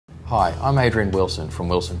Hi, I'm Adrian Wilson from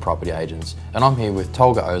Wilson Property Agents, and I'm here with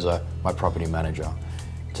Tolga Oza, my property manager.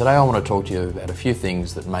 Today I want to talk to you about a few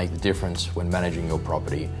things that make the difference when managing your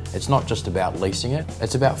property. It's not just about leasing it,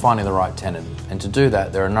 it's about finding the right tenant. And to do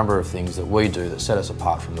that, there are a number of things that we do that set us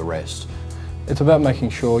apart from the rest. It's about making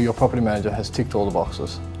sure your property manager has ticked all the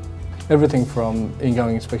boxes. Everything from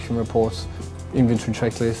ingoing inspection reports, inventory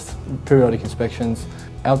checklist, periodic inspections,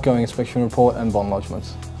 outgoing inspection report and bond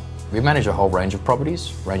lodgements. We manage a whole range of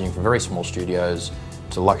properties, ranging from very small studios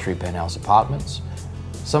to luxury penthouse apartments.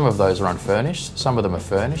 Some of those are unfurnished, some of them are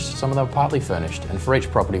furnished, some of them are partly furnished, and for each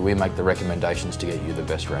property we make the recommendations to get you the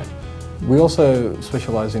best rent. We also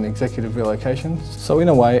specialise in executive relocations, so in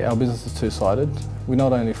a way our business is two-sided. We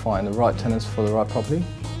not only find the right tenants for the right property,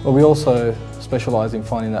 but we also specialise in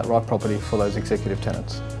finding that right property for those executive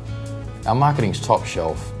tenants. Our marketing's top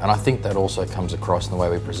shelf, and I think that also comes across in the way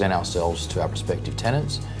we present ourselves to our prospective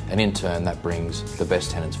tenants, and in turn that brings the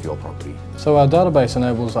best tenants for your property. So our database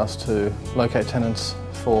enables us to locate tenants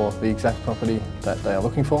for the exact property that they are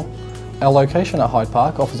looking for. Our location at Hyde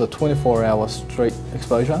Park offers a 24-hour street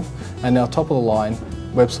exposure, and our top-of-the-line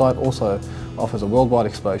website also offers a worldwide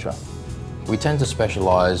exposure. We tend to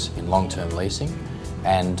specialise in long-term leasing,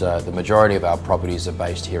 and the majority of our properties are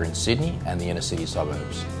based here in Sydney and the inner city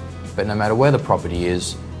suburbs. But no matter where the property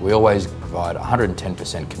is, we always provide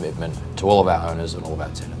 110% commitment to all of our owners and all of our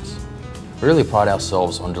tenants. We really pride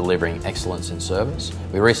ourselves on delivering excellence in service.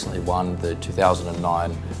 We recently won the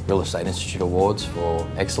 2009 Real Estate Institute Awards for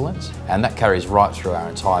excellence, and that carries right through our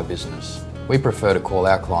entire business. We prefer to call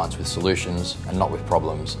our clients with solutions and not with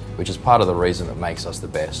problems, which is part of the reason that makes us the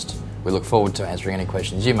best. We look forward to answering any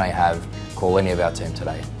questions you may have. Call any of our team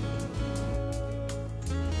today.